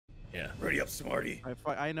Yeah. Ready up, Smarty.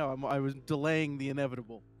 I know. I was delaying the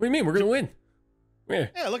inevitable. What do you mean? We're gonna win. Yeah.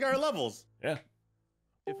 Yeah, look at our levels. Yeah.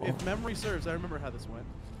 If memory serves, I remember how this went.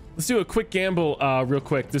 Let's do a quick gamble, real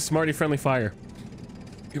quick. This Smarty friendly fire.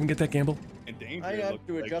 You can get that gamble? In danger, I have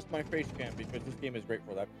to adjust my face cam because this game is great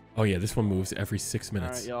for that. Oh yeah, this one moves every 6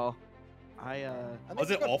 minutes. All right, y'all.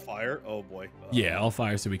 Was it all fire? Oh boy. Yeah, all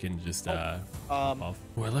fire, so we can just off. Oh,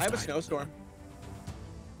 I have a snowstorm.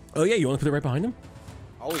 Oh yeah, you want to put it right behind him?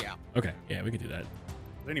 Oh yeah. Okay, yeah, we could do that. Is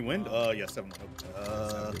there any wind? Yeah, 7.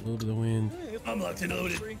 A little bit of wind. I'm locked and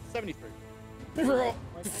loaded. 73.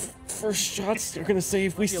 First shots, they're gonna say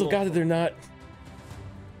if we still got it or not.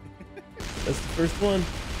 That's the first one.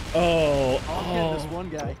 Oh, I'll get this one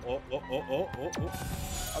guy. Oh,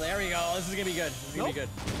 there we go. This is gonna be good. This is gonna be good.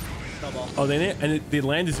 Snowball. Oh, the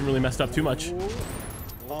land isn't really messed up too much.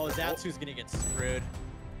 Oh, Zatsu's gonna get screwed.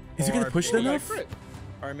 Is he gonna push it enough?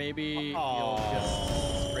 Or maybe he'll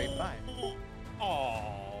just scrape by.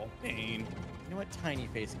 Oh, pain. You know what? Tiny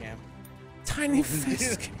face cam. Tiny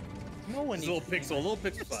face. No one needs Little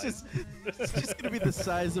pixel size. It's just gonna be the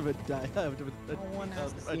size of a die. No one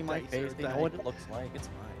has to see my face. They know what it looks like. It's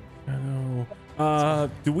fine. I know.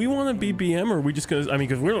 Do we want to be BM or are we just gonna? I mean,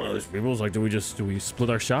 because we don't know these people. It's like, do we split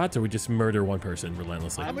our shots or we just murder one person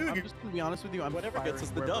relentlessly? I'm just gonna be honest with you. I'm whatever gets us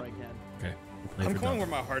the wherever dub. I can. Okay. I'm going where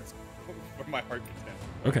my heart gets down.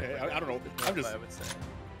 Okay. I don't know. I'm just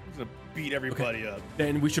gonna beat everybody up.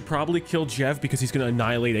 Then we should probably kill Jev because he's gonna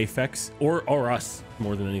annihilate Aphex or us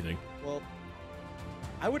more than anything. Well,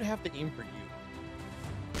 I would have to aim for you.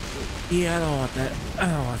 Yeah, I don't want that. I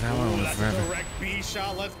don't want that one That's forever. a correct B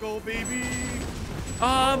shot. Let's go, baby.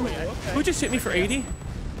 Who just hit me for 80?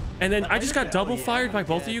 And then I just got double fired by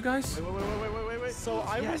both of you guys. Wait. So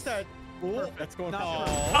I was at. Ooh, that's going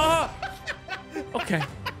Ah! Okay.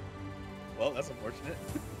 Well, that's unfortunate.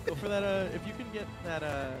 Go for that. If you can get that.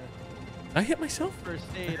 I hit myself. First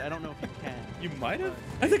aid. I don't know if you can. You might have.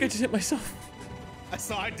 I think I just hit myself.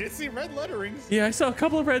 I did see red letterings. Yeah, I saw a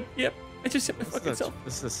couple of red. Yep. I just hit my fucking self.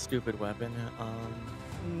 This is a stupid weapon.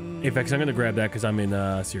 Aphex, I'm gonna grab that because I'm in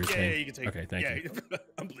serious Yeah, pain. you can take Okay, thank you.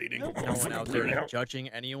 I'm bleeding. No one out there judging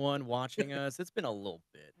anyone watching us. It's been a little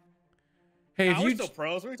bit. Hey, if we're you still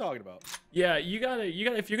pros. What are you talking about? yeah, you gotta.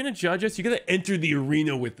 If you're gonna judge us, you gotta enter the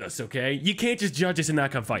arena with us. Okay, you can't just judge us and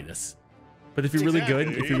not come fight us. But if you're really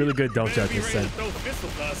good, don't judge us. Then.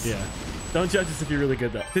 Yeah, don't judge us if you're really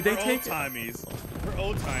good though. Did they take old timies? We're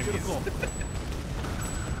old timies.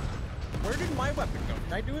 Where did my weapon go?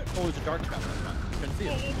 Did I do it? Oh, it was a dark shot. Couldn't see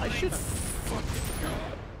it.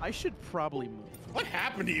 I should probably move. What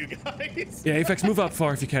happened to you guys? Yeah, Aphex, move up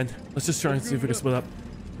far if you can. Let's just try and see if we can split up.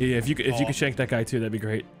 Yeah, if you could shank that guy too, that'd be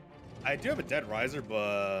great. I do have a dead riser, but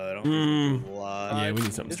I don't think it's a lot. Yeah, we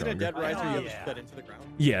need something Isn't a stronger. dead riser you have to shoot that into the ground?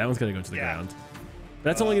 Yeah, that one's gonna go to the ground. But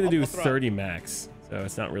that's only gonna do 30 max, so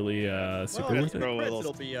it's not really super worth it.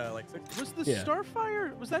 It'll be like 60. Was the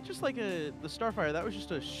Starfire? Was that just like the Starfire? That was just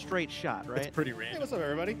a straight shot, right? It's pretty Hey, random. what's up,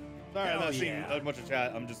 everybody? Sorry, I'm not seeing a bunch of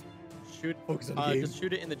chat. I'm just focused on the game. Just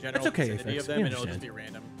shoot it in the general That's okay, vicinity Aphex. of them, We and it'll just understand. be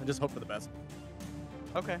random. And just hope for the best.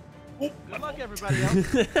 Okay. Oh, Good luck, everybody else.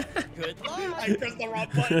 Good luck. I pressed the wrong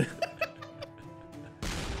button.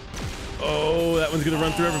 Oh, that one's gonna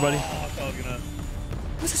run through everybody. Oh, it's all gonna.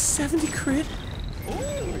 It was a 70 crit.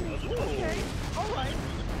 Okay. All right.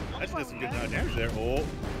 That's just some good damage there. Oh.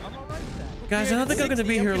 I'm all right with that. Guys, I don't think I'm gonna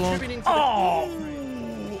be here long.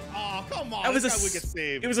 Oh, come on. That was this guy would get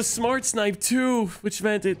saved. it was a smart snipe too, which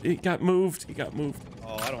meant it got moved. He got moved.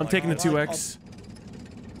 Oh, I don't I'm like taking the that. 2x.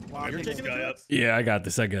 Wow, you're Pick taking this guy it? up. Yeah, I got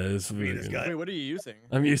this. I got this. This guy. Wait, what are you using?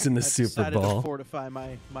 I'm using the I've super decided to ball. fortify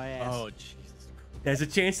my ass. Oh, Jesus. There's a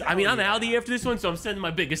chance. I mean, I'm Aldi after this one, so I'm sending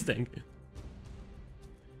my biggest thing.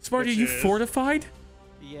 Smarty, are you fortified?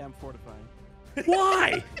 Yeah, I'm fortifying.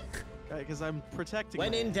 Why? Because I'm protecting.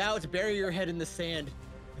 When my in ass. doubt, bury your head in the sand.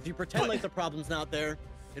 If you pretend like the problem's not there,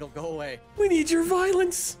 it'll go away. We need your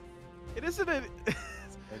violence. It isn't a. Oh,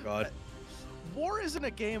 God. War isn't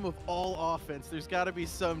a game of all offense. There's got to be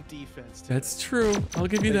some defense. To That's true. I'll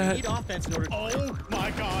give you You that. need offense in order to Oh, my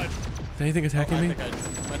God. Is anything attacking me? my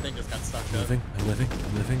thing just got stuck I'm up. living. I'm living.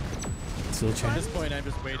 I'm living. Still a At chance. this point, I'm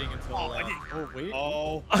just waiting until. Oh, wait.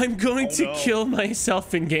 Oh. I'm going to no. kill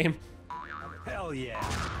myself in game. Hell yeah.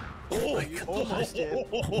 Oh, You almost did.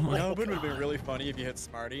 Oh my No, it would have been really funny if you hit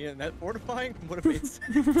Smarty, and that fortifying would have made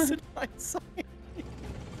sense in hindsight.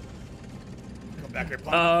 Come back here,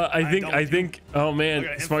 punk. I think. Oh man,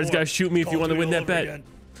 Okay, Smarty's M4. got to shoot me if you want to win that bet. Again.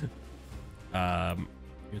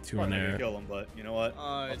 Get two on Probably not gonna there. kill him, but you know what?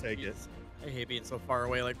 I'll take it. I hate being so far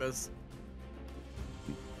away like this.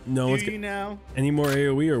 No one's now. any more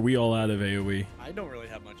AoE, or are we all out of AoE? I don't really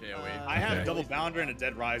have much AoE. I have Okay. double bounder and a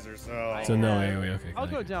dead riser, so. So no AoE. Okay. I'll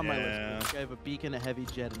go okay. down my Yeah. list. I have a beacon, a heavy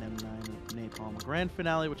jet, an M9, a napalm, a grand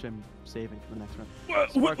finale, which I'm saving for the next round.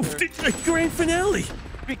 What? Grand finale?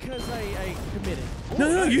 Because I committed.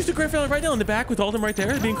 No, use the grand finale right now in the back with all them right there.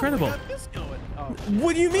 It'd be incredible. I got this going. Oh,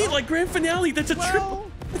 What do you mean, like grand finale? That's a triple.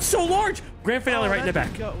 well, It's so large. Grand finale right in the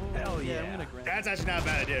back. Hell yeah. I'm gonna grand. That's actually not a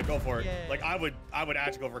bad idea. Go for it. Yeah. Like I would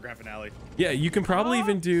actually go for a grand finale. Yeah, you can probably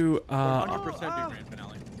even do 100% do grand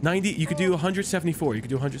finale. 90. You could do 174. You could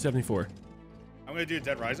do 174. I'm gonna do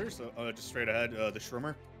dead riser, so just straight ahead. The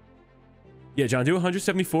Shrimmer. Yeah, John, do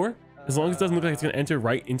 174. As long as it doesn't look like it's gonna enter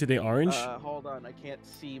right into the orange. Hold on, I can't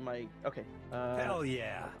see my. Okay. Hell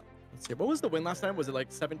yeah. Let's see. What was the win last time? Was it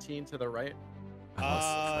like 17 to the right?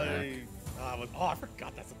 I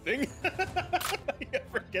forgot that's a thing. I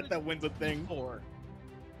forget that wind's a thing. 4.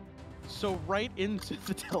 So right into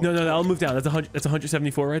the delta. No, I'll move down. That's 100. That's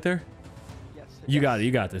 174 right there. Yes. You got it.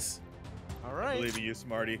 You got this. All I right. believe in you,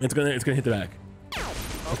 Smarty. It's gonna hit the back.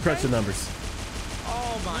 Let's crunch the numbers.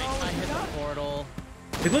 Oh my! No, I hit God. the portal.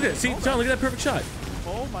 Hey, look at it. See, John, look at that perfect shot.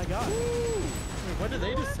 Oh my God. Wait, what did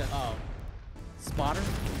they just say? Oh, spotter. I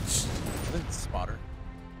think it's spotter.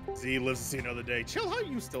 Z lives to see another day. Chill, how are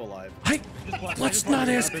you still alive? Let's not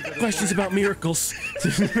ask questions about miracles.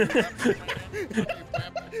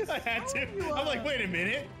 I had to. I'm like, wait a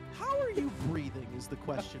minute. How are you breathing? Is the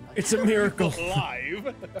question. It's a miracle.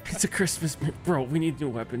 Alive? It's a Christmas, bro. We need new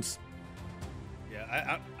weapons.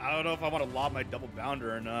 Yeah, I don't know if I want to lob my double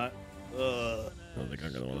bounder or not. I don't think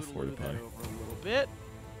I'm gonna want to fortify. Over a little bit.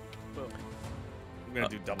 Boom. I'm gonna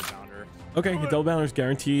do double bounder. Okay, your double bounder's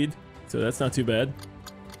guaranteed, so that's not too bad.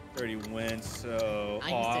 30 wins, so I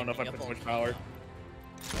don't know if I put too much power.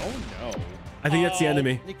 Oh no. I think that's the end of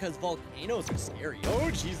me. Because volcanoes are scary. Oh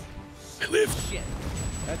jeez. I live. Shit.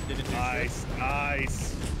 That didn't do Nice,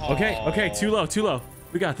 nice. Okay, too low.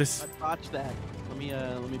 We got this. I botched that. Let me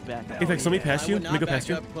back out. Aphex, let me pass you. I would Let me not go back past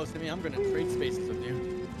you. up close to me. I'm gonna trade spaces with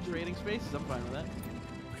you. Trading spaces. I'm fine with that.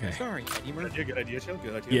 Okay. Sorry, Eddie Murphy. Good idea, Chill.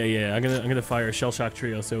 Good idea. Yeah. I'm gonna fire a Shellshock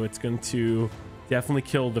trio, so it's going to definitely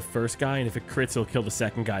kill the first guy, and if it crits, it'll kill the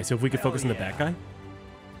second guy. So if we could focus on the back guy.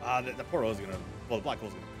 The poor hole's gonna. Well, the black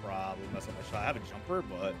hole's gonna probably mess up my shot. I have a jumper,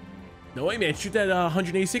 but. No way, man. Shoot that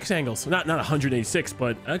 186 angles. Not 186,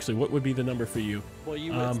 but actually, what would be the number for you? Well,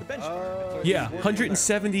 you it's the benchmark. Yeah,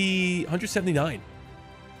 179. 179.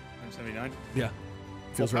 Yeah,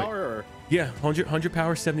 feels Full right. power or? Yeah, 100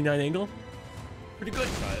 power, 79 angle. Pretty good.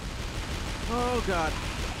 Try it. Oh God.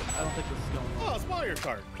 I don't think this is going well. Oh, it's Mario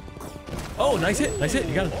Kart. Oh, nice hit.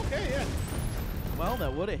 You got it. Okay, yeah. Well,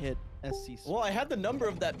 that would have hit SC. Well, I had the number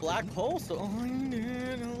of that black hole, so hold on.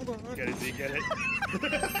 Get it, Z, get it.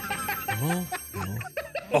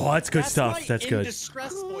 Oh, that's good That's stuff. my That's in good.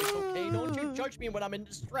 distress voice, okay? Don't you judge me when I'm in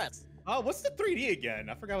distress. What's the 3D again?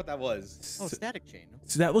 I forgot what that was. Oh, static chain.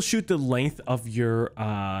 So that will shoot the length of your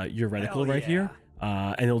reticle right here,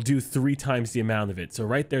 and it'll do 3 times the amount of it. So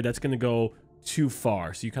right there, that's going to go too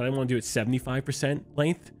far. So you kind of want to do it 75%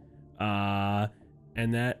 length,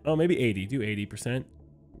 and that maybe 80. Do 80%.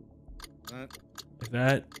 Like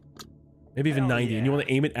that. Maybe even 90. And you want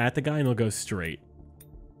to aim it at the guy, and it'll go straight.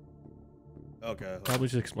 Okay. Probably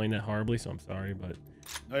just explained that horribly, so I'm sorry, but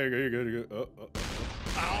Oh, you're good. You're good. Oh.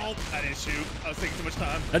 Ow! I didn't shoot. I was taking too much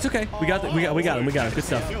time. that's okay. We got him. We got him. Good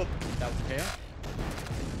stuff. Killed. That was chaos.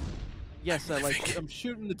 Yes, I'm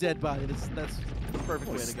shooting the dead body. That's the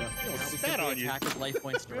perfect way to go. Oh, Now we stat simply on you. attack his life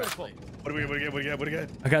points directly. What do we get?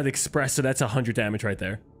 I got the express, so that's 100 damage right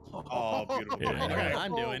there. Oh, beautiful. Yeah. I know what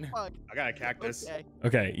I'm doing. Fuck. I got a cactus. Okay.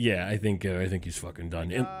 Okay, yeah, I think he's fucking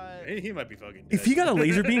done. And He might be fucking dead. if he got a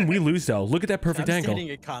laser beam, we lose though. Look at that perfect I'm angle.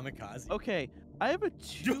 standing at kamikaze. Okay, I have a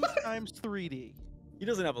 2 times 3D. He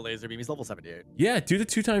doesn't have a laser beam. He's level 78. Yeah, do the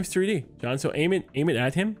 2 times 3D, John. So aim it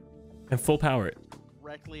at him, and full power it.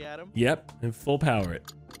 Directly at him. Yep, and full power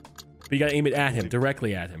it. But you gotta aim it at him,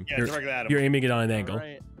 directly at him. Yeah, you're, directly at him. You're aiming it on an angle. All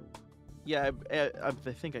right. Yeah, I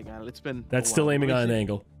think I got it. It's been. That's a still while. aiming on an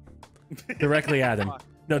angle. Directly at him.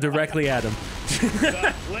 No, directly at him.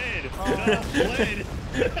 The lid. The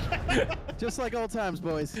lid. Just like old times,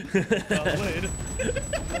 boys. The lid.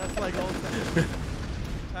 That's like old times.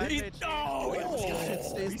 Time may change, No! but shit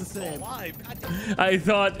stays the same. I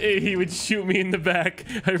thought he would shoot me in the back.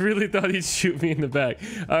 I really thought he'd shoot me in the back.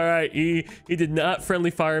 All right, he did not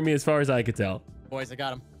friendly fire me as far as I could tell. Boys, I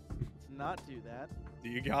got him. To not do that.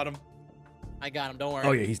 You got him? I got him. Don't worry.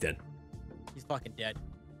 Oh yeah, he's dead. He's fucking dead.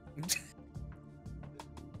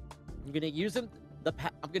 I'm gonna use him.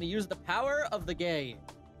 I'm gonna use the power of the gay.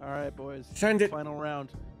 All right, boys. Send it. Final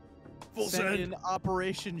round. Full Send send. in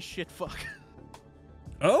Operation Shitfuck.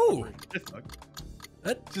 Oh.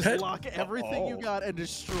 Just lock everything you got and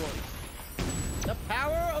destroy. The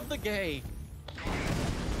power of the gay.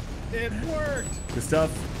 It worked. Good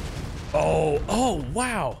stuff. Oh,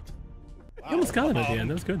 wow. You almost got it at the end.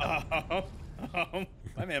 That was good.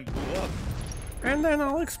 My man blew up. And then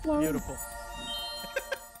I'll explode. Beautiful.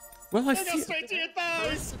 Well, I Go see. straight to your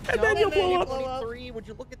thighs. And then you'll blow up. 23. Would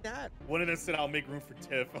you look at that? One of them said, "I'll make room for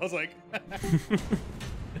Tiff." I was like,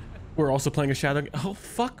 We're also playing a shadow. Oh,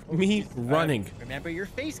 fuck me running. Remember your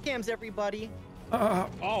face cams, everybody.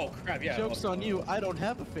 "Oh crap, yeah." Joke's on you. I don't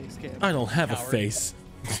have a face cam. I don't have a Coward. face.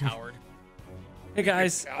 Coward. Hey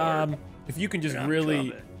guys, Coward. if you can just You're not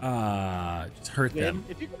really just hurt them.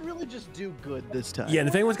 If you can really just do good this time. Yeah, and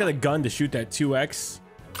if anyone's got a gun to shoot that 2x,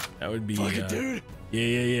 that would be. Fuck it, dude.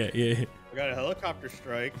 Yeah. I got a helicopter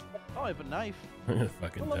strike. Oh, I have a knife.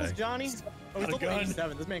 Fucking What level is die. Johnny? Oh, he's Got a level gun.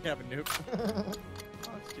 87. This man can have a nuke. Oh,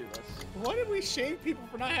 let's do this. Why did we shame people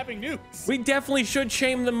for not having nukes? We definitely should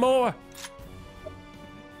shame them more.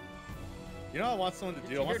 You know what I want someone to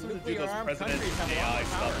do? I want someone to do those Nuclear-armed president countries have AI a lot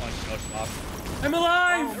of stuff on Shellshock. I'm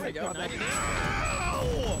alive. There we go. 90 days.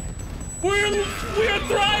 Ow! We are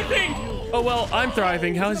thriving. Oh well, I'm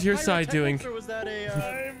thriving. How's your side doing? Or was that a?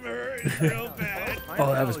 I'm hurt real bad.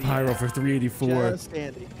 Oh, that was pyro for 384. Just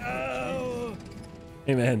Andy. Oh,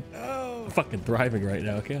 Hey man, oh. I'm fucking thriving right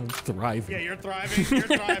now. Okay, I'm thriving. Yeah, you're thriving. You're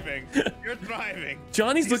thriving. You're thriving.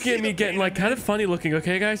 Johnny's You looking see at me the getting pain like I'm kind in? of funny looking.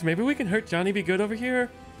 Okay, guys, maybe we can hurt Johnny Be Good over here.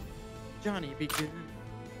 Johnny, be good.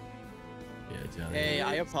 Yeah, Johnny. Hey,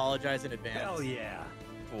 I apologize in advance. Hell yeah.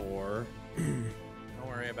 Four. Don't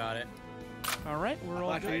worry about it. All right, we're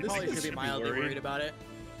all Okay, You good. this probably is- should be should be mildly worried. worried about it.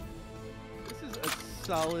 This is a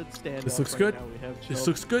solid standoff. This looks right good. now. We have This Chilled.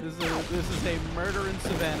 looks good. This is a murder in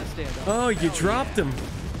Savannah standoff. Oh, you dropped him.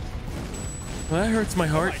 Well, that hurts my Oh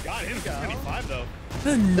heart. my god, hit 75 though.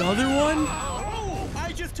 Another one? Oh,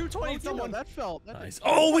 I just 220 Oh, someone. that felt. That Nice. did-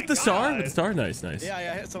 Oh, with my the star? God. With the star? Nice, nice. Yeah, I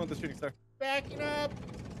hit someone with the shooting star. Backing up.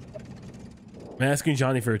 I'm asking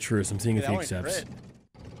Johnny for a truce. I'm seeing if he That one accepts. crit.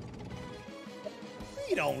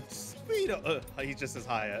 We don't. He's just as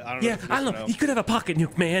high. I don't know. Yeah, if you I don't know. He could have a pocket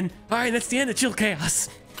nuke, man. All right, that's the end of Chill Chaos.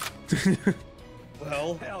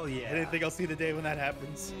 Well, Hell yeah. I didn't think I'll see the day when that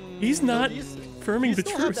happens. He's not He's- affirming You the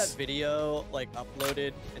still have that truce. video like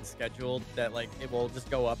uploaded and scheduled that like it will just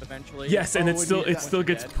go up eventually. Yes, and Oh, it when still you- it still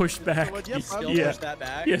gets Dead. pushed back. Yep, You still Yeah. push that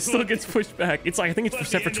back. Yeah, it still gets pushed back. It's like I think it's But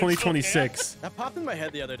set for the end is still 2026. That popped in my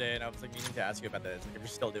head the other day, and I was like meaning to ask you about that. It's like if you're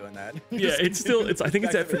still doing that. Yeah, it's still I think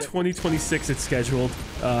it's set for 2026. It's scheduled.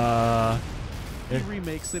 He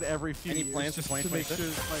remakes it every few Any years. plans for just to make sure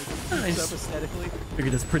 2026? like, Nice. keeps up aesthetically.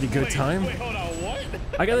 Figured that's pretty good Wait, time. Wait, hold on. What?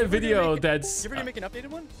 I got a video that's You ever gonna make an updated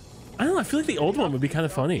one? I don't know. I feel like the old one would be kind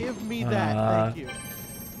of funny. Give me that. Thank you.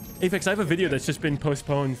 Aphex, I have a video that's just been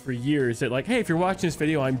postponed for years. That like, hey, if you're watching this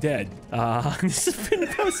video, I'm dead. This has been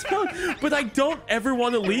postponed, but I don't ever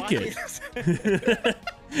want to leak it.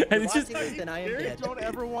 And it's just then I am You dead. don't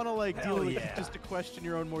ever want to like deal Hell with yeah. it just to question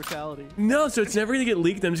your own mortality. no, so it's never gonna get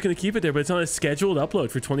leaked. I'm just gonna keep it there, but it's on a scheduled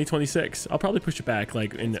upload for 2026. I'll probably push it back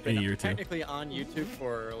like in a year or two. Technically on YouTube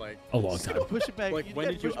for like A long time. Push it back. Like, you when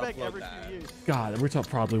get did you pushed back upload every that? few years. God, we're talking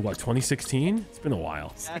probably what 2016. It's been a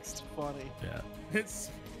while. That's funny. Yeah.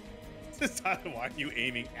 It's this time. Why are you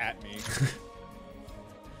aiming at me?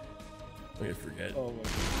 I'm gonna forget. Oh my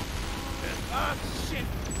god. Ah, shit.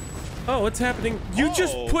 Oh, what's happening? You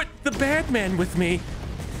just Oh. put the bad man with me.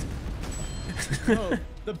 oh,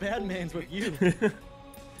 the bad man's with you.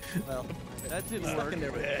 Well, That didn't stuck work. in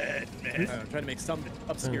there with Bad I man. don't know, trying to make some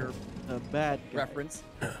obscure The bad guy. reference.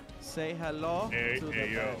 Say hello Hey, to the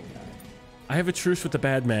hey, yo. bad guy. I have a truce with the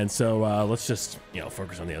bad man, so let's just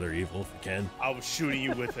focus on the other evil if we can. I was shooting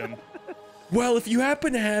you with him. Well, if you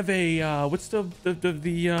happen to have a what's the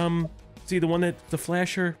see the one that the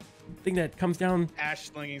flasher thing that comes down. Ash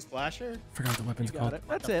slinging splasher. Forgot what the weapon's Got called. it.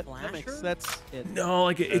 That's The it. flasher? That's it. No,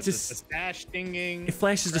 like it The just stash dinging. it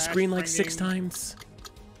flashes the trash screen like 6 bringing. times.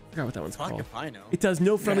 Forgot what that one's Fuck called. if I know. It does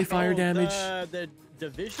no friendly fire Oh, damage. The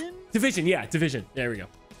division Division, yeah, division. There we go.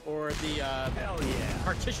 or the Hell yeah.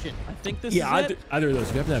 partition. I think this Yeah, is it. either of those.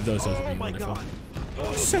 If you happen to have those would be Oh my wonderful.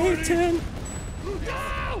 god. Satan!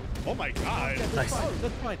 Oh my god. That's Nice. fine.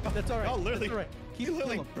 That's fine. That's all right. Y'all literally- That's all right. he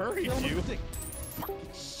literally kill him. buried Kill him with you. the stick. Fucking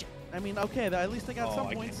shit. I mean, okay, at least I got Oh, some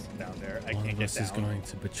I points. can't get down there. I One can't of get us is down. going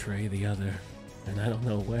to betray the other, and I don't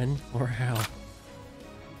know when or how.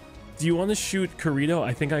 Do you want to shoot Corito?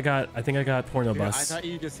 I think I got Porno Dude, I Bus. thought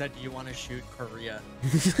you just said, "Do you want to shoot Korea?"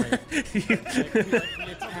 We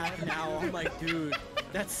attack now. I'm like, dude,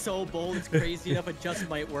 that's so bold. It's crazy enough. It just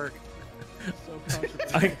might work.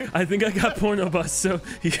 I think I got porno bus, so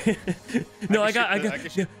no, I got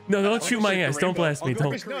no, don't shoot my ass. Don't blast me.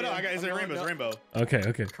 Don't. No, I got. It's a rainbow. It's a rainbow. Okay,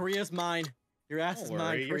 okay. Korea's mine. Your ass is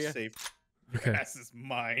mine, You're Korea. safe. Okay. Your ass is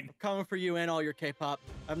mine. I'm coming for you and all your K-pop.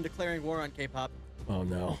 I'm declaring war on K-pop. Oh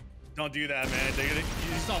no. Don't do that, man.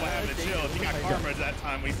 You saw what happened to Chill. He got karma at that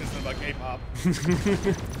time when he said something about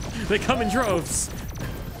K-pop. They come in droves.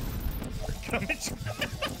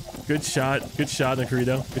 Good shot,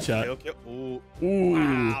 Nakarito. Good shot. Ooh. Ooh.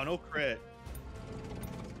 Wow, no crit.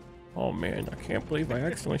 Oh man, I can't believe I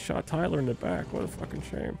accidentally shot Tyler in the back. What a fucking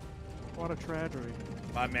shame. What a tragedy.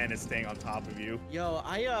 My man is staying on top of you. Yo,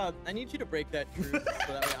 I need you to break that truce so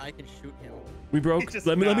that way I can shoot him. We broke.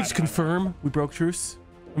 Let me just confirm. We broke truce.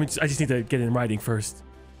 I just need to get it in writing first.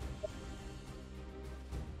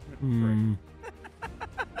 Hmm.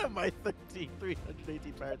 My 318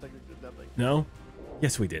 pyrotechnics did nothing. No?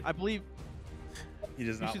 Yes, we did. I believe He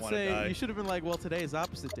does you not should want to say die. you should have been like, well, today is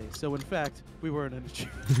opposite day, so in fact we weren't in a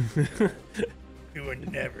truce. You were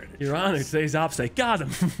never in a Your Honor, today's opposite. Got him.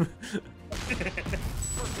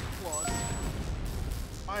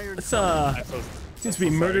 Seems to be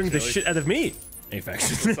murdering the shit out of me. Aphex.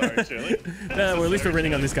 Sorry, Chili. Well, at least we're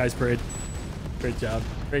winning on this guy's parade. Great job.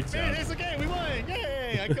 Great job. Man, it's okay. We won.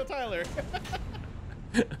 Yay! I killed Tyler.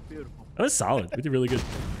 Beautiful. That was solid. We did really good.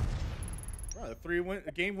 Bro,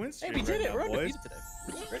 a game win streak. Hey, we did right it. now, We're boys. undefeated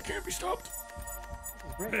today. It can't be stopped.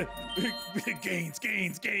 gains.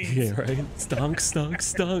 Yeah, right?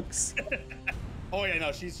 Stunks. Oh yeah,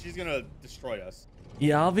 no, she's gonna destroy us.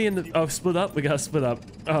 Yeah, I'll be in the. Oh, split up. We gotta split up.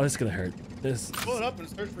 Oh, this is gonna hurt. This. Pull it up and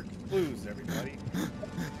search for clues, everybody. Oh,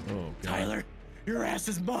 God. Tyler, your ass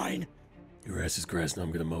is mine. Your ass is grass. Now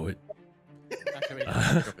I'm gonna mow it. Actually, we need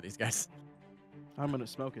to go for these guys. I'm gonna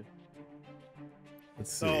smoke it.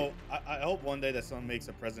 Let's see. So I hope one day that someone makes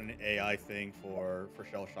a President AI thing for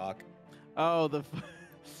Shellshock. Oh, the.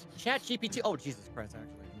 Chat GPT. Oh, Jesus Christ,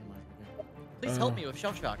 actually. Never mind. Okay. Please help me with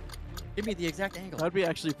Shellshock. Give me the exact angle. That'd be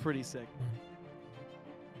actually pretty sick.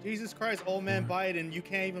 Jesus Christ, old man Biden, you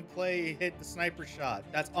can't even hit the sniper shot.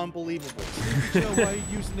 That's unbelievable. Joe, why are you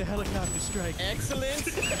using the helicopter strike? Excellent.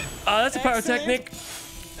 That's a pyrotechnic.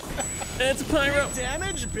 It's a pyro.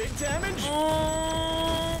 Big damage.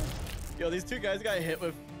 Yo, these two guys got hit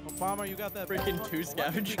with Obama, you got that freaking two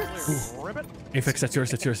scavengers. Ribbit. Aphex, that's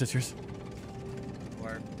yours.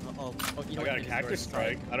 Or, you know I got a cactus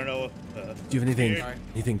strike. I don't know. Do you have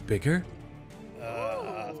anything bigger?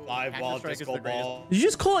 5-ball Cactus strike is disco the greatest. ball. Did you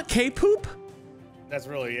just call it K-poop? That's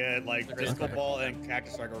really it. Like disco Okay. ball and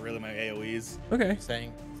cactus strike are really my AOE's. Okay.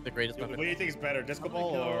 Saying it's the greatest What weapon. do you think is better, disco I'm gonna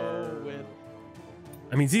ball go or? with.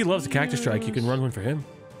 I mean, Z loves the cactus strike. You can run one for him.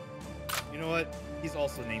 You know what? He's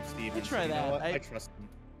also named Steven. try so you know that. what? I trust him.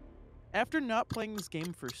 After not playing this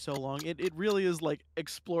game for so long, it really is like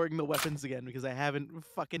exploring the weapons again because I haven't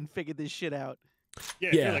fucking figured this shit out. Yeah,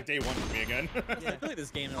 I Yeah. feel like day one for me again. I feel like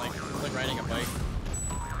this game is like riding a bike.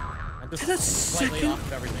 I'm just That's slightly second? off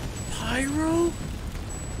of everything. Pyro?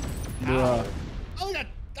 Ow. Bruh.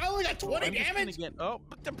 I only got 20 I'm just gonna damage. get- oh,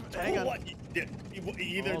 hang on. What?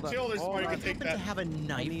 Either Hold on, Chill or hold Smarty on. can take To that. have a I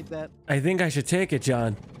knife. need that. I think I should take it,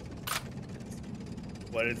 John.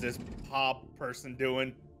 What is this pop person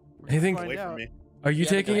doing? I think. Find Away from out. me. Are you Yeah,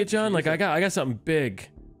 the taking guy it, John? Like I got something big.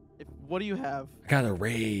 What do you have? I got a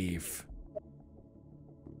rave.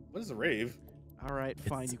 What is a rave? All right,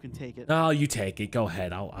 fine, It's- you can take it. Oh, you take it. Go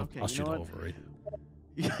ahead. I'll Okay, I'll you shoot know what? over it.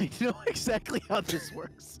 You know exactly how this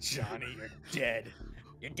works. Johnny, you're dead.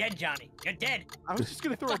 You're dead, Johnny. You're dead. I was just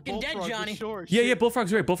gonna throw a Fucking dead, bullfrog Johnny. to shore. Yeah, shit. yeah.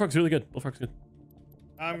 Bullfrog's great. Bullfrog's really good. Bullfrog's good.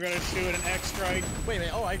 I'm gonna shoot an X strike. Wait a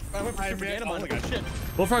minute. Oh, I went for I super meant- oh animal. my God. Shit.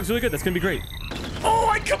 Bullfrog's really good. That's gonna be great. Oh,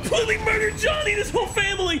 I completely murdered Johnny. This whole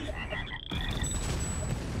family.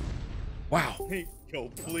 Wow. Hey, yo,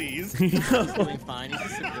 please. He's doing fine.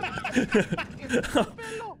 He's just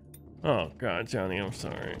Oh God, Johnny, I'm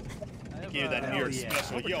sorry. I have, Give you that New hell York yeah.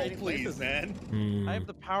 special. Yo, Trading please, places. man. I have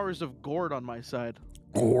the powers of Gord on my side.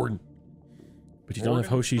 Gord. But you don't have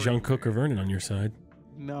Hoshi, Jungkook, or Vernon on your side.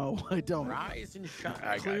 No, I don't. rise and shine.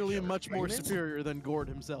 I got Clearly you. much more superior than Gord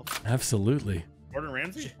himself. Absolutely. Gordon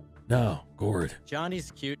Ramsay? No, Gord.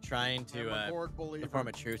 Johnny's cute, trying to Gord believer. form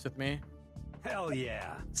a truce with me. Hell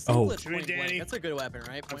yeah. Oh. Simplest Shoot it, point blank. Danny. That's a good weapon,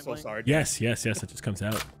 right? I'm Point so blank. sorry. Yes, yes, yes. It just comes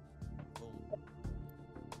out.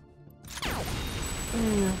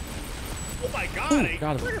 Oh my God! Ooh, I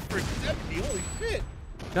got him. cleared for 70. Holy shit!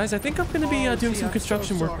 Guys, I think I'm gonna be Oh, doing Z, some I'm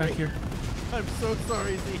construction so work back sorry. here. I'm so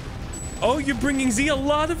sorry, Z. Oh, you're bringing Z a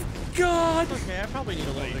lot of God. Okay, I probably need a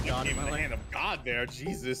little Like, bit of you God in came in my the life. hand of God there.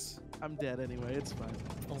 Jesus. I'm dead anyway. It's fine.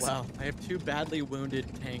 Oh wow, I have two badly wounded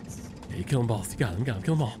tanks. Yeah, you kill them both. You got him.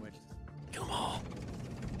 Kill them all. Sandwiched. Kill them all.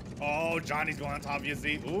 Oh, Johnny's going on top of you,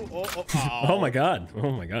 Z. Ooh, Oh my god.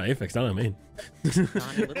 Oh my god. Aphex, not on me.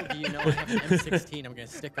 Johnny, little do you know, I have an M16. I'm gonna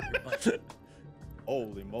stick up your butt.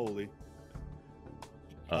 Holy moly.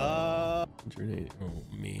 Oh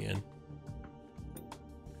man.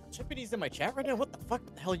 Chippy's in my chat right now. What the fuck?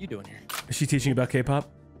 What the hell are you doing here? Is she teaching you about K-pop?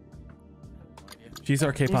 She's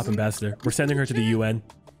our K-pop ambassador. We're sending her to the UN.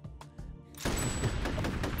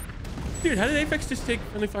 Dude, how did Aphex just take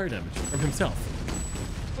friendly fire damage from himself?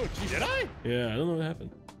 Oh, geez, did I? Yeah, I don't know what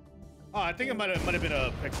happened. Oh, I think it might have been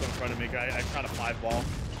a pixel in front of me. I shot a 5-ball.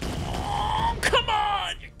 Oh, come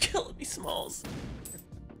on! You're killing me, Smalls.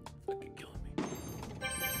 You're fucking killing me.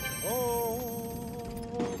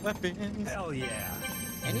 Oh, weapons. Hell yeah.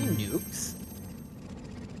 Any nukes?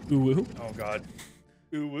 Ooh. Oh god.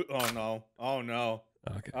 Ooh. Oh no. Oh no.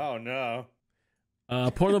 Okay. Oh no.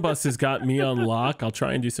 Pornobus has got me on lock. I'll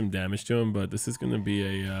try and do some damage to him, but this is gonna be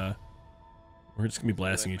a. We're just gonna be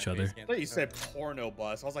blasting each other. I thought you said porno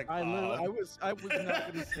bus. I was like, I was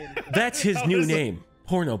not gonna say anything. That's his new name,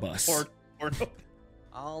 Pornobus. Porno.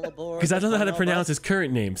 All aboard. Because I don't know how to the pronounce bus. his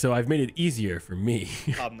current name, so I've made it easier for me.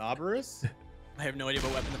 Obnoberous? I have no idea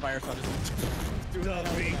what weapon to fire, so I'll just do The that.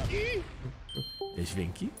 Vinky? Is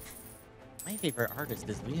Vinky? My favorite artist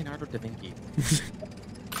is Leonardo da Vinci.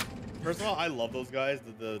 First of all, I love those guys,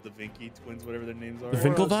 the Vinky twins, whatever their names are. The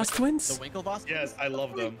Winklevoss twins? The Winklevoss? Yes, I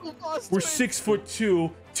love them. We're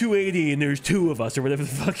 6'2", 280, and there's 2 of us, or whatever the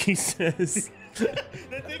fuck he says.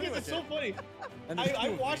 The thing is, it's so funny. I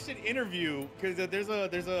watched an interview because there's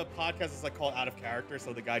a podcast that's like called Out of Character,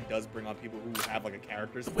 so the guy does bring on people who have like a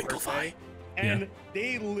character per se, and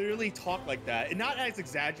they literally talk like that, and not as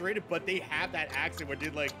exaggerated, but they have that accent where they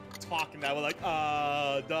like talking that way, like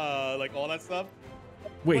duh, like all that stuff.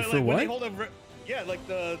 Wait, but, for like, when what? they hold yeah, like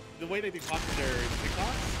the way that they talk to their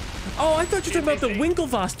TikToks. Oh, I thought you were talking about the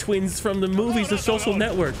Winklevoss twins from the movies The Social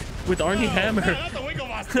Network with Armie Hammer. No, not the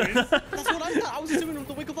Winklevoss twins. That's what I thought. I was assuming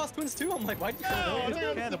the Winklevoss twins too. I'm like, why did you call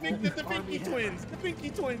The Vinky twins. The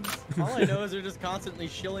Vinky twins. All I know is they're just constantly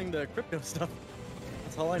shilling the crypto stuff.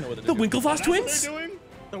 That's all I know what it is. The Winklevoss That's twins? what they're doing?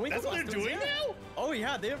 The Winklevoss That's what they're twins, doing yeah. now? Oh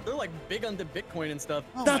yeah, they're like big on the Bitcoin and stuff.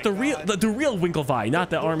 Oh Not my the real, God. the real Winklevi, not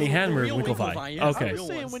the Armie Hammer real Winklevi. Winklevi, yes. Okay. I'm just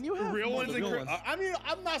saying, when you The have real money, ones. real ones. I mean,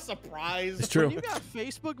 I'm not surprised. It's true. when you got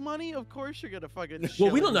Facebook money, of course you're gonna fucking.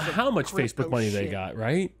 Well, we don't know shill how some much crypto Facebook money they shit. got,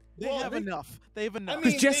 right? They Well, have they- enough. They have enough.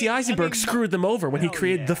 Because Jesse Eisenberg screwed them over when he Hell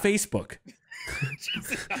created the yeah. Facebook.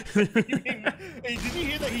 Hey, did you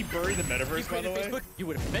hear that he buried the metaverse, by the way? Facebook, you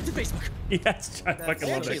would have invented Facebook. Yes, I fucking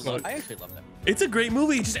love that quote. I actually love that. It's a great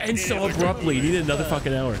movie. It just ends so abruptly. You need another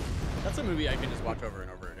fucking hour. That's a movie I can just watch over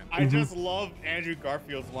and over again. I just love Andrew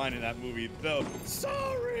Garfield's line in that movie, though.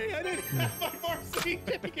 Sorry, I didn't have my varsity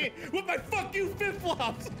ticket with my fuck you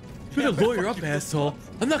flip-flops. You're gonna lawyer up, asshole.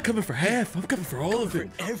 I'm not coming for half. I'm coming for all of it.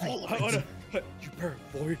 You better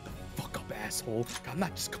lawyer the fuck up, asshole. I'm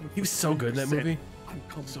not just coming. He was so good in that movie. I'm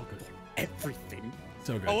coming so good for everything.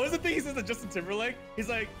 So good. Oh, what was the thing he says to Justin Timberlake? He's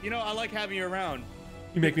like, you know, I like having you around.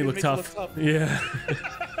 You make me It look makes you tough. look tough. Yeah.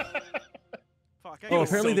 Fuck, Oh, was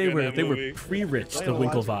apparently so they good were in that movie. pre-rich, the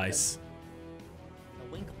Winklevis.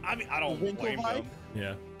 I mean, I don't blame them.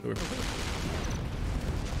 Yeah. They were.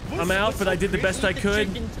 I'm out, but I did the best I could.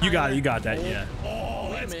 You got it. You got that. Yeah. Oh,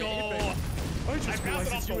 let's Wait a go. minute, I passed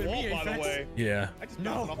it off the wall, by the way. Yeah. I just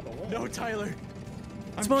passed it off the wall. No, Tyler.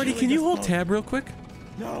 I'm Smarty, killing can you us hold both. tab real quick?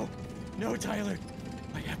 No, no, Tyler.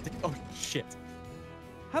 I have to. Oh shit.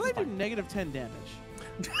 How did I do -10 damage?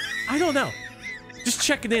 I don't know. Just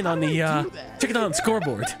check it in on How the do I do that? check it on the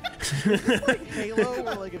scoreboard. Like Halo,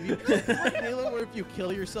 where like if you like Halo, where if you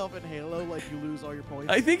kill yourself in Halo, like you lose all your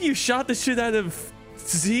points. I think you shot the shit out of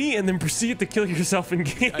Z and then proceeded to kill yourself in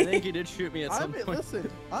game. I think he did shoot me at some point. Listen,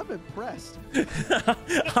 I'm impressed.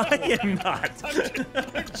 I am not.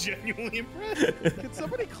 I'm genuinely impressed. Can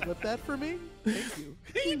somebody clip that for me?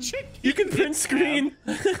 Thank you. You can print screen.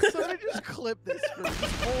 Somebody just clip this for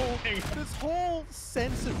me. This whole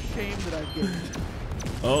sense of shame that I've given.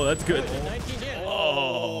 Oh, that's good. 19 damage. Oh.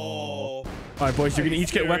 Oh. All right, boys, you're Are gonna you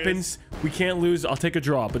each get serious? weapons. We can't lose. I'll take a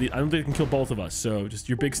draw, but I don't think it can kill both of us. So just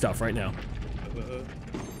your big stuff right now.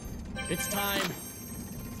 It's time.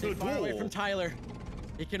 Stay Good far away duel. from Tyler.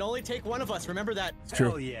 He can only take one of us. Remember that. It's true.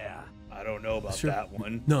 Hell yeah. I don't know about It's true. that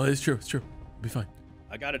one. No, it's true. It's true. It'll be fine.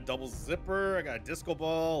 I got a double zipper. I got a disco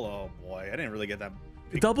ball. Oh boy, I didn't really get that.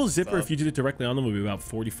 The big double zipper, stuff. if you did it directly on them, would be about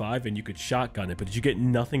 45, and you could shotgun it. But did you get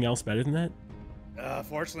nothing else better than that?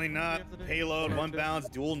 Fortunately not. Payload, one bounce,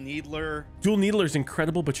 dual needler. Dual needler is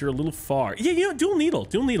incredible, but you're a little far. Yeah, you know, dual needle,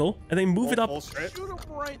 and then move it up. Full strip. Shoot him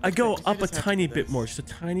right in I the go face. up a just have to tiny do bit this. more, just a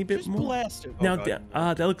tiny bit Just more. blast him. Now,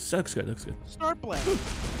 God. that looks good. That looks good. Start blasting.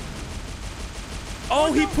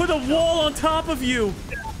 Oh, he put a wall on top of you.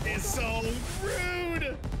 It's so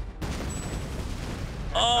rude.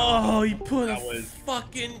 Oh, he put That a was-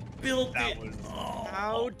 fucking built That it. was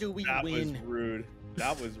How do we that win? was rude.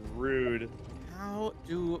 That was rude. How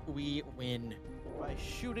do we win? By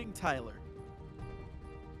shooting Tyler.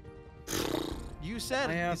 You said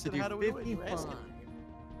I it. You have to said, do how do we win? You 55. asked it.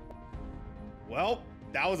 Well,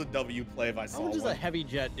 that was a W play if I How saw much does a one. heavy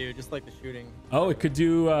jet do? Just like the shooting. Oh, it could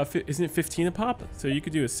do. Isn't it 15 a pop? So you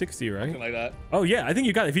could do a 60, right? Something like that. Oh yeah, I think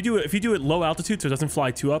you got it. If you do it low altitude, so it doesn't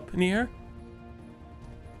fly too up in the air.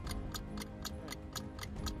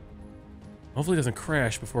 Hopefully, it doesn't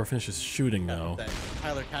crash before it finishes shooting, though. That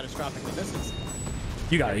Tyler catastrophically misses.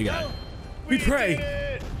 You got it. You got it. We pray. did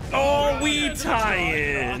it! Oh, God, we that's tie right.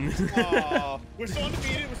 in. Aw. We're still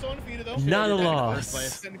undefeated. We're still undefeated though. Not a did that in the loss.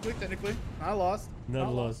 first place. Technically, I lost. Not a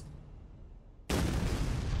loss.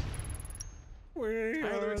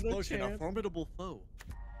 Tyler Explosion, a formidable foe.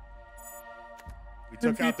 We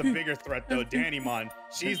took out the bigger threat though, Danny Mon.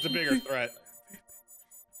 She's the bigger threat.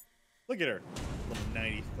 Look at her. Level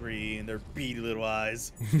 93 and their beady little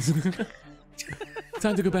eyes.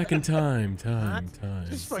 Time to go back in time. Time.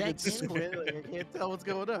 Just fucking Second. squint. Like, I can't tell what's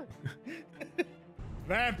going on.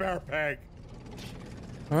 Vampire peg.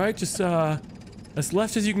 All right, just as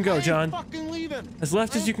left as you can go, John. Fucking leaving. As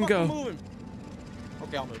left as you can go. Moving.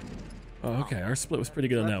 Okay, I'll move. Oh, okay. Our split was pretty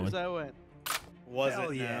good on that As one. I went. Was Hell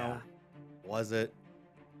it yeah. now? Was it?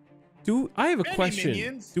 I have a Many question.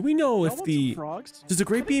 minions. Do we know I if want some the frogs. does the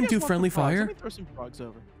great Somebody beam guys do want some friendly frogs? Let fire? me throw some frogs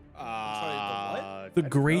over. The I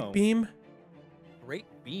great don't know. beam. Great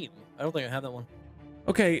beam. I don't think I have that one.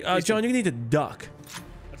 Okay, John, you need to duck.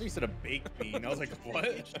 I thought you said a baked bean. I was like, what?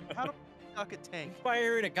 How do I duck a tank?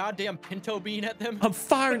 Firing a goddamn pinto bean at them. I'm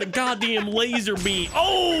firing a goddamn laser beam.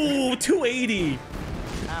 Oh, 280.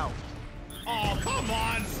 Ow. Oh, come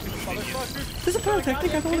on, stupid minions. Motherfucker. This is a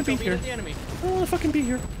pyrotechnic. I don't want to be Pinto bean here. at the enemy. I don't want to fucking be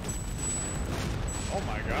here. Oh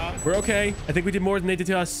my god. We're okay. I think we did more than they did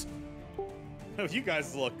to us. You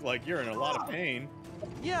guys look like you're in a lot of pain.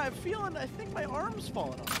 Yeah, I'm feeling. I think my arm's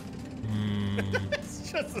falling off. It's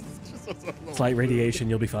just a little Slight radiation.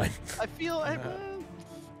 You'll be fine. I feel. I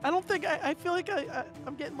don't think. I feel like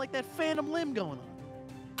I'm getting like that phantom limb going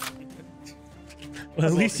on. Well,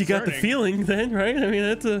 at a least you little got the concerning. feeling then, right? I mean,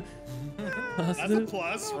 that's a That's a positive.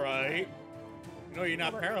 plus, right? You know you're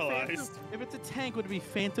not paralyzed. If it's a tank, would it be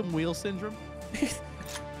phantom wheel syndrome?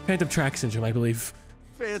 Phantom track syndrome, I believe.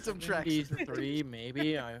 Phantom track. These 3,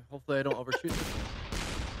 maybe. Hopefully I don't overshoot this.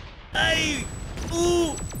 Hey!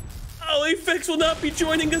 Ooh! Oh, Aphex will not be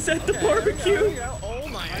joining us at the Okay, there we go, there we barbecue. go. Oh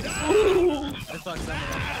my god. Ooh. I fucked someone.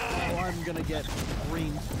 Oh, I'm gonna get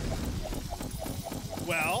green.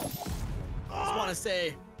 Well, I just want to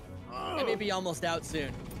say, I may be almost out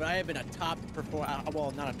soon, but I have been a top performer.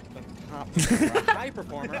 Well, not a top performer, a high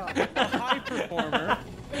performer. A high performer.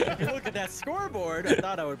 If you look at that scoreboard, I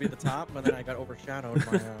thought I would be the top, but then I got overshadowed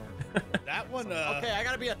by. that one. Okay, I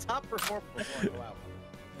gotta be a top performer before I go out.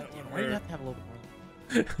 That one Why do you hurt. have to have a little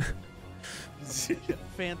bit more?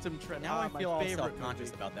 Phantom track. Now I my feel all favorite self-conscious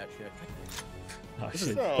movie. about that shit. Oh, So,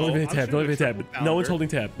 shit. Don't leave it a I'm tab. Don't shooting leave it a a tab. triple No one's pounder. holding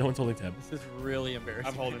tab. No one's holding tab. This is really embarrassing.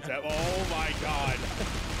 I'm holding tab. Oh my god.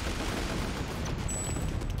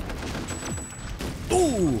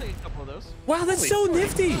 Ooh! Take a couple of those. Wow, that's so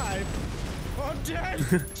nifty. I'm dead.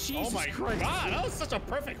 Jesus Oh my Christ. god, that was such a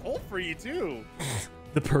perfect hole for you too.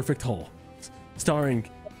 The perfect hole. Starring,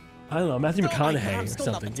 I don't know, Matthew Oh my God, McConaughey I'm or still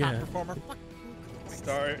something. not the top Yeah. performer.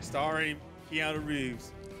 Fuck. Starring Keanu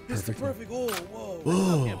Reeves. Perfect. hole. Whoa. I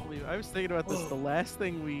Whoa. can't believe. I was thinking about this. The last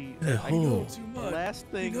thing we. The I know hole. too The last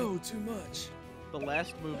thing. too much. The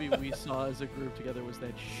last movie we saw as a group together was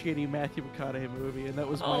that shitty Matthew McConaughey movie, and that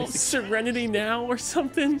was my Oh, Serenity Now or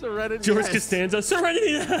something? Serenity. George yes. Costanza,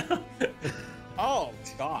 Serenity Now! Oh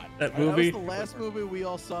God. That That movie, was the last movie we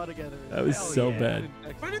all saw together. that was Hell so yeah. bad.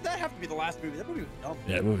 Why did that have to be the last movie? That movie was dumb.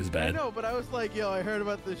 Yeah, that movie was I bad. know, but I was like, yo, I heard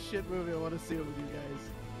about this shit movie. I want to see it with you guys.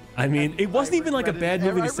 I mean, it wasn't I even like a regretted bad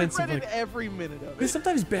movie in I the sense of regretted like, every minute of because it.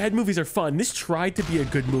 sometimes bad movies are fun. This tried to be a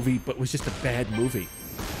good movie, but was just a bad movie.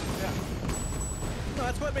 No,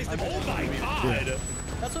 that's what makes the Oh my god.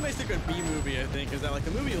 That's what makes a good B movie, I think, is that like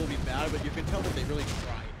the movie will be bad, but you can tell that they really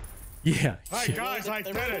tried. Yeah. Hi yeah. guys, I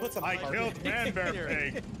They did really it. put some I heart killed in Man Bear there.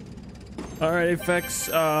 Pig. All right,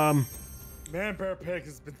 Aphex. Man Bear Pig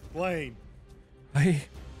has been slain. I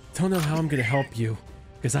don't know how I'm gonna help you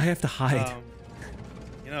because I have to hide.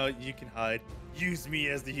 You know, you can hide. Use me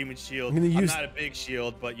as the human shield. I'm gonna use- not a big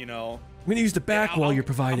shield, but you know. I'm gonna use the back wall you're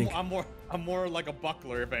providing. I'm more like a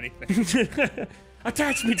buckler, if anything.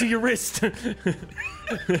 Attach me to your wrist.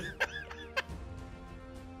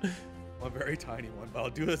 A very tiny one, but I'll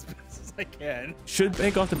do as best as I can. Should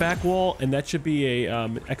bank off the back wall, and that should be a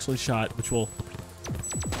excellent shot, which will.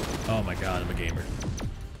 Oh my God, I'm a gamer.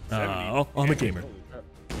 I'm a gamer.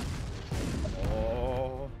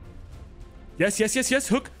 Oh. Yes.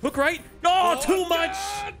 Hook right. Oh, too much.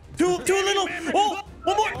 Too little. Oh,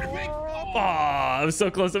 one more. Oh, I was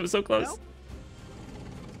so close.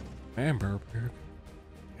 Amber Pig.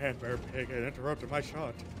 Amber Pig had interrupted my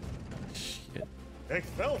shot. Shit.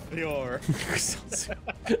 Excelsior.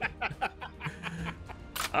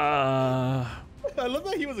 I I love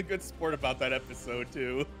that he was a good sport about that episode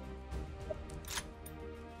too.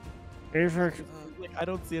 Like, I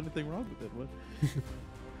don't see anything wrong with it. What?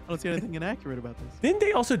 I don't see anything inaccurate about this. Didn't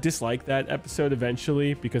they also dislike that episode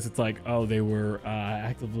eventually because it's like, oh, they were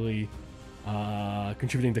actively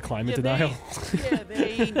contributing to climate denial?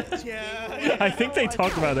 Yeah. I think they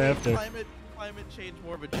talked about it after. Climate change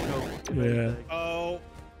more of a joke. Yeah. Oh,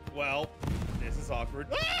 well, this is awkward.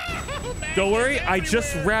 Don't worry, I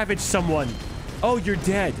just ravaged someone. Oh, you're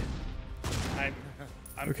dead. I'm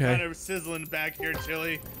Okay. kind of sizzling back here,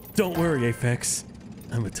 Chili. Don't worry, Aphex.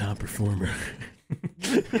 I'm a top performer.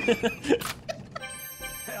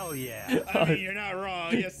 Hell yeah. I mean, you're not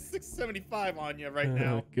wrong. You have 675 on you right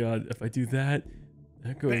now. Oh God, if I do that,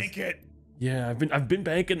 that goes. Bank it. Yeah, I've been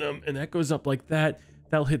banking them, and that goes up like that.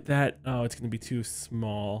 That'll hit that. Oh, it's gonna be too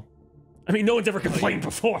small. I mean, no one's ever complained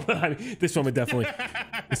before, but I mean, this one would definitely.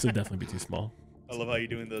 This would definitely be too small. I love how you're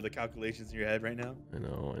doing the calculations in your head right now. I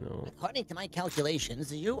know. According to my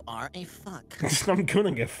calculations, you are a fuck. I'm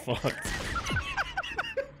gonna get fucked.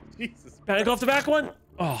 Jesus. Back off the back one.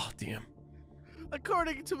 Oh damn.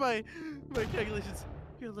 According to my calculations,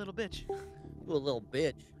 you're a little bitch. You a little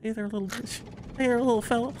bitch. Hey there, little bitch. Hey there, little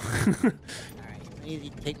fella. All right, I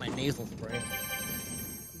need to take my nasal spray.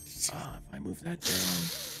 If I move that down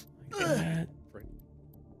like that.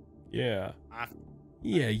 Yeah.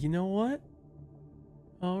 Yeah, you know what?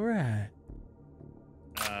 All right.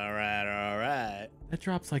 That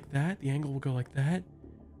drops like that. The angle will go like that.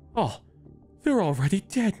 Oh, they're already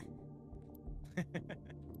dead. Oh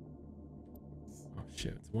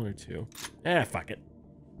shit, it's one or two. Fuck it.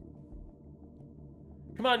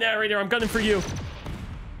 Come on, narrator, I'm gunning for you.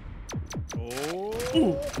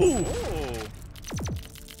 Ooh.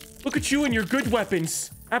 Look at you and your good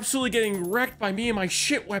weapons. Absolutely getting wrecked by me and my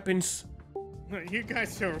shit weapons. You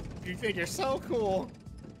guys you think you're so cool.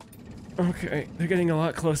 Okay, they're getting a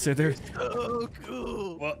lot closer. They're Oh,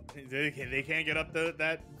 cool. Well, they can't get up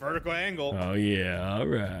that vertical angle. Oh yeah, all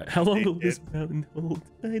right. How long will this mountain hold?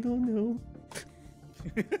 I don't know.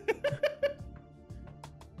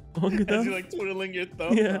 Long As enough? you're like twiddling your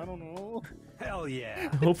thumbs. Yeah. I don't know. Hell yeah.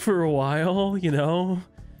 I hope for a while, you know.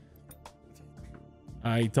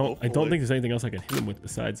 I don't think there's anything else I can hit him with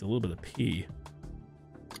besides a little bit of pee.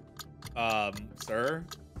 Sir?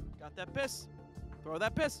 Got that piss. Throw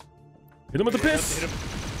that piss. Hit him with the piss. Hit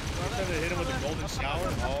him with the golden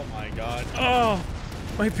shower. Oh my god. Oh,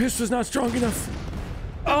 my piss was not strong enough.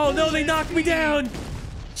 Oh no, they knocked me down.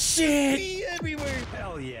 Shit. Pee everywhere.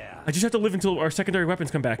 Hell yeah. I just have to live until our secondary weapons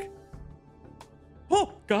come back.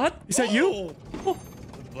 Oh God, is that you? Oh.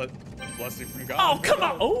 Blessing from God. Oh come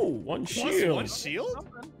on. Oh, one shield. One shield?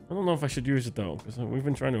 I don't know if I should use it though, because we've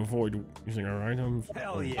been trying to avoid using our items.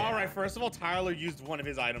 Hell yeah. All right, first of all, Tyler used one of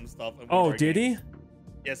his item stuff. Oh, did he?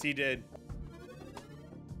 Yes, he did.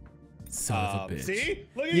 Son of a bitch. See?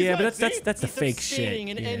 Look at Yeah, his but that's the He's fake shit. abstaining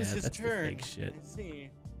and Yeah, ends his that's the turn. fake shit. I see.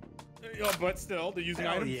 But still, they're using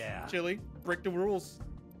Hell items. yeah. Chili, break the rules.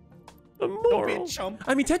 The Don't be a moral. chump.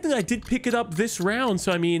 I mean, technically, I did pick it up this round,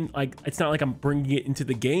 so I mean, like, it's not like I'm bringing it into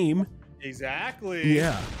the game. Exactly.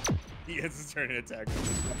 Yeah. He ends his turn and attack.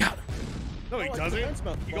 Got him. No, he Oh, doesn't. defense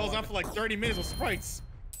mode. He goes on for like 30 minutes with sprites.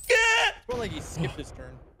 Yeah. More like he skipped his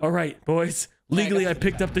turn. All right, boys. Legally, I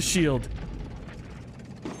picked up the shield.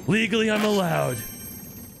 Legally, I'm allowed.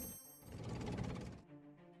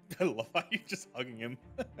 I love how you're just hugging him.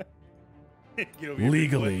 Get over here,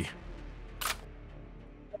 Legally.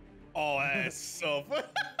 Oh, that's so fun.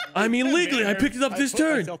 I mean, legally, I picked it up this I put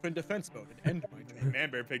turn. myself in defense mode and end my turn. Man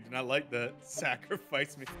Bear Pig did not like that.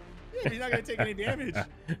 Sacrifice me. Yeah, but he's not gonna take any damage.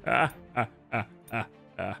 Don't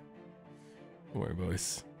worry,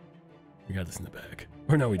 boys. We got this in the bag.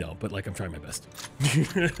 Or no, we don't, but like, I'm trying my best.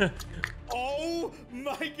 Oh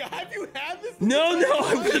my god, have you had this? No,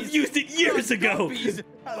 I would have used it years ago. Guppies!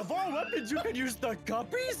 Out of all weapons, you can use the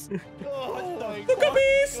guppies? Oh my The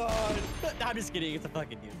guppies! god. I'm just kidding. It's a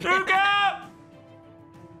fucking dude. Luca!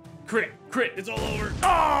 Crit. It's all over.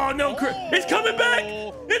 Oh, no crit. It's coming back.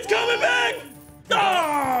 It's coming back.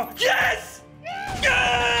 Oh, yes!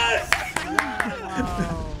 Yes!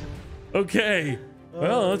 Wow. Okay.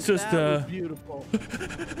 Well, let's just that was beautiful.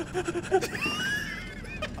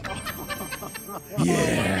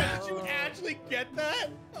 Yeah. Did you actually get that?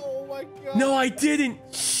 Oh my god. No, I didn't.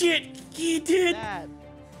 Shit, he did.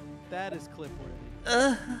 That is clip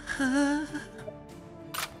worthy.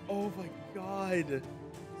 Oh my god.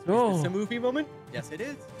 Oh. Is this a movie moment? Yes, it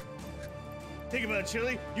is. Think about it,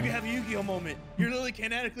 Chili. You can have a Yu-Gi-Oh moment. You're literally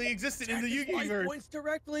canonically existed in the Yu-Gi-Oh verse. Points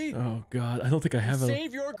directly. Oh god, I don't think I have a.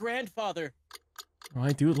 Save your grandfather. Oh,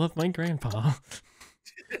 I do love my grandpa.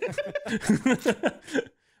 I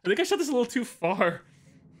think I shot this a little too far.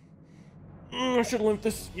 I should have limped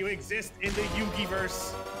this. You exist in the Yu-Gi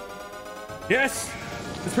verse. Yes,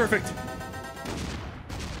 it's perfect.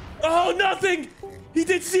 Oh, nothing! He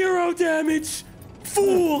did 0 damage.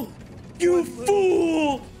 Fool! You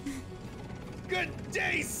fool! Good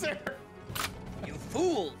day, sir. You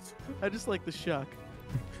fools. I just like the shock.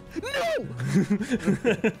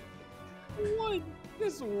 One.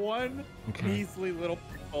 Just one measly little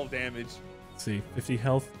 12 damage. Let's see, 50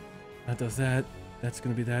 health. That does that. That's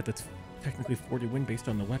gonna be that. That's technically 40 win based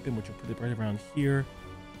on the weapon, which will put it right around here.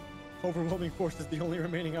 Overwhelming force is the only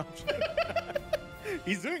remaining option.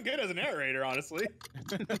 He's doing good as a narrator, honestly.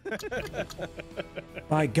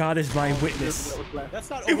 My God is my witness. That's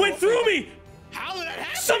not. It went through me! How did that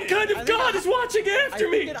happen? Some kind of God is watching after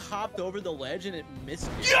me! I think it hopped over the ledge and it missed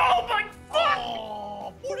me. Oh my fuck!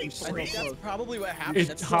 Oh, 43. That's probably what happened. It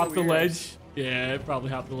That's so hopped the weird. ledge. Yeah, it probably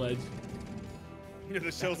hopped the ledge. You know,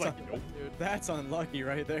 the show's like, nope. Dude, that's unlucky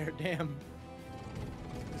right there. Damn.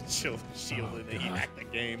 Chill, shielded it. He God. hacked the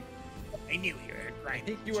game. I knew you were I right.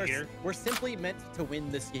 think we're simply meant to win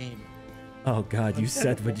this game. Oh God, you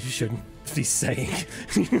said what you shouldn't be saying.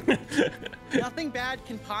 Nothing bad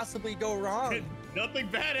can possibly go wrong. Nothing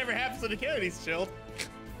bad ever happens to the Kennedys, Chill.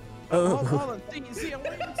 Hold on. See, I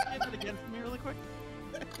want you to say that again for me really quick.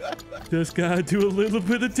 Just gotta do a little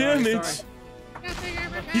bit of damage. Sorry.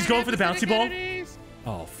 He's going for the bouncy ball.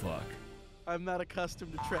 Oh fuck. I'm not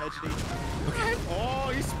accustomed to tragedy. Oh,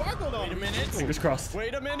 you sparkled on Wait a me. minute. Fingers crossed.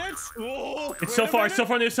 Wait a minute. Oh, It's so far. It's so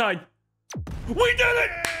far on the other side. We did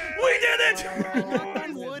it! We did it! Knock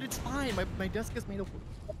on wood. It's fine. My desk is made of wood.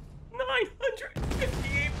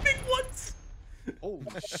 958 big ones. Oh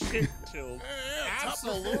shit, Chill.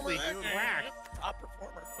 Absolutely cracked. Top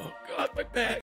performer. Oh God, my back.